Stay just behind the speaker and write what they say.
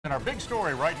And our big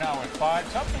story right now at 5,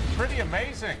 something pretty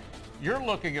amazing. You're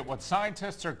looking at what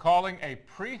scientists are calling a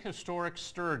prehistoric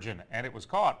sturgeon, and it was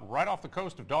caught right off the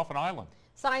coast of Dauphin Island.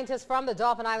 Scientists from the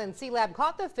Dauphin Island Sea Lab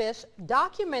caught the fish,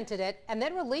 documented it, and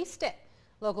then released it.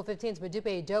 Local 15's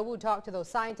Modupe Idowu talked to those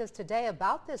scientists today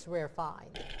about this rare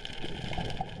find.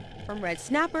 From red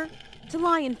snapper to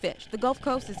lionfish, the Gulf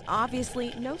Coast is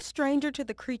obviously no stranger to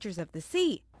the creatures of the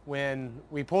sea. When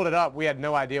we pulled it up, we had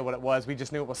no idea what it was. We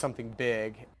just knew it was something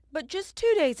big. But just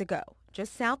 2 days ago,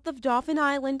 just south of Dauphin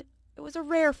Island, it was a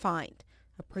rare find,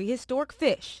 a prehistoric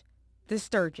fish, the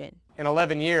sturgeon. In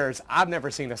 11 years, I've never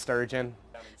seen a sturgeon.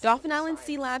 Dauphin Island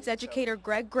Sea Lab's educator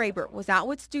Greg Graeber was out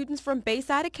with students from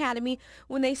Bayside Academy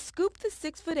when they scooped the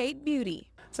 6'8" beauty.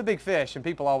 It's a big fish, and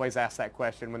people always ask that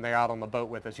question when they're out on the boat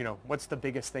with us. You know, what's the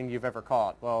biggest thing you've ever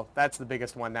caught? Well, that's the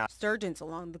biggest one now. Sturgeons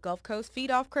along the Gulf Coast feed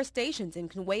off crustaceans and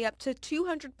can weigh up to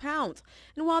 200 pounds.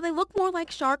 And while they look more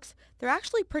like sharks, they're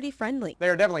actually pretty friendly.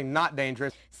 They're definitely not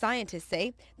dangerous. Scientists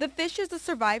say the fish is a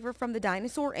survivor from the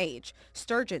dinosaur age.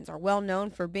 Sturgeons are well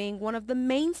known for being one of the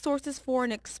main sources for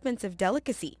an expensive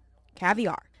delicacy,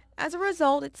 caviar. As a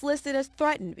result, it's listed as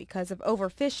threatened because of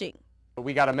overfishing.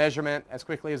 We got a measurement as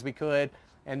quickly as we could,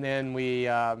 and then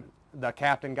the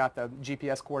captain got the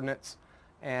GPS coordinates,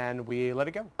 and we let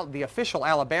it go. The official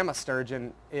Alabama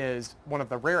sturgeon is one of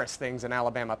the rarest things in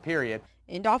Alabama, period.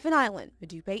 In Dauphin Island,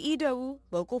 Modupe Idowu,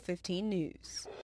 Local 15 News.